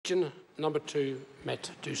Question number 2,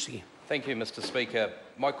 Matt Doocey. Thank you, Mr Speaker.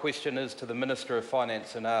 My question is to the Minister of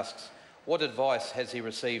Finance and asks, what advice has he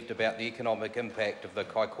received about the economic impact of the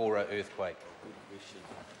Kaikōura earthquake?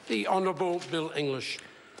 The Honourable Bill English.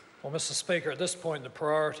 Well, Mr Speaker, at this point the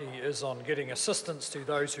priority is on getting assistance to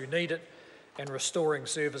those who need it and restoring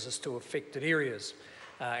services to affected areas.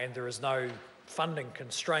 And there is no funding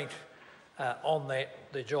constraint on that.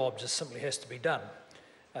 The job just simply has to be done.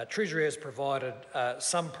 Treasury has provided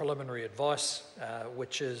some preliminary advice,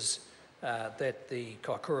 which is that the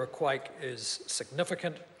Kaikōura quake is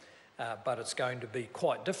significant, but it's going to be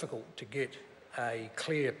quite difficult to get a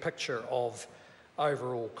clear picture of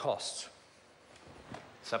overall costs.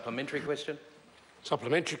 Supplementary question.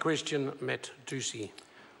 Supplementary question, Matt Doocey.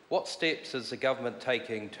 What steps is the government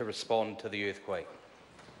taking to respond to the earthquake?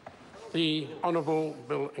 The Honourable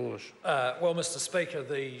Bill English. Well, Mr Speaker,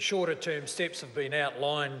 the shorter-term steps have been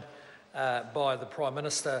outlined by the Prime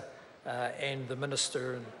Minister and the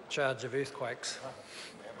Minister in charge of earthquakes.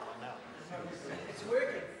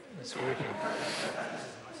 It's working.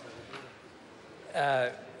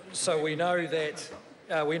 So we know that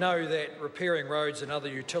repairing roads and other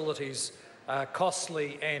utilities are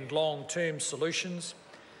costly and long-term solutions,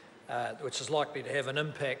 which is likely to have an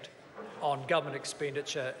impact on government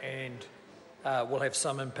expenditure and will have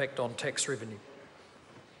some impact on tax revenue.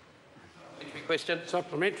 Supplementary question.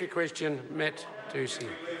 Supplementary question, Matt Doocey.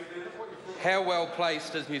 How well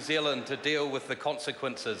placed is New Zealand to deal with the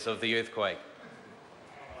consequences of the earthquake?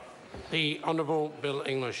 The Honourable Bill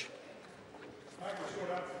English. Well,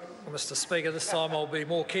 Mr Speaker, this time I'll be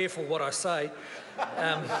more careful what I say.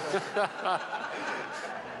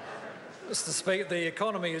 Mr Speaker, the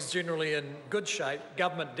economy is generally in good shape.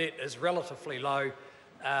 Government debt is relatively low.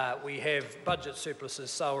 We have budget surpluses,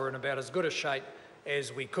 so we're in about as good a shape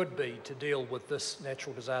as we could be to deal with this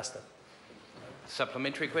natural disaster.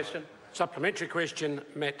 Supplementary question. Supplementary question,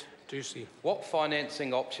 Matt Doocey. What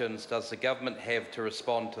financing options does the government have to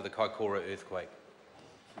respond to the Kaikōura earthquake?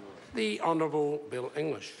 The Honourable Bill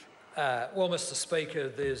English. Well, Mr Speaker,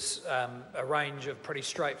 there's a range of pretty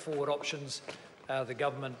straightforward options. The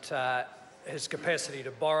government has capacity to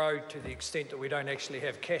borrow to the extent that we don't actually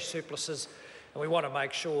have cash surpluses, and we want to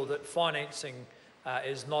make sure that financing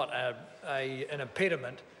is not an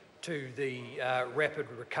impediment to the rapid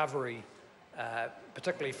recovery,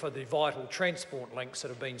 particularly for the vital transport links that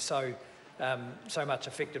have been so much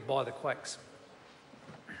affected by the quakes.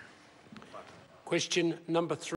 Question number 3.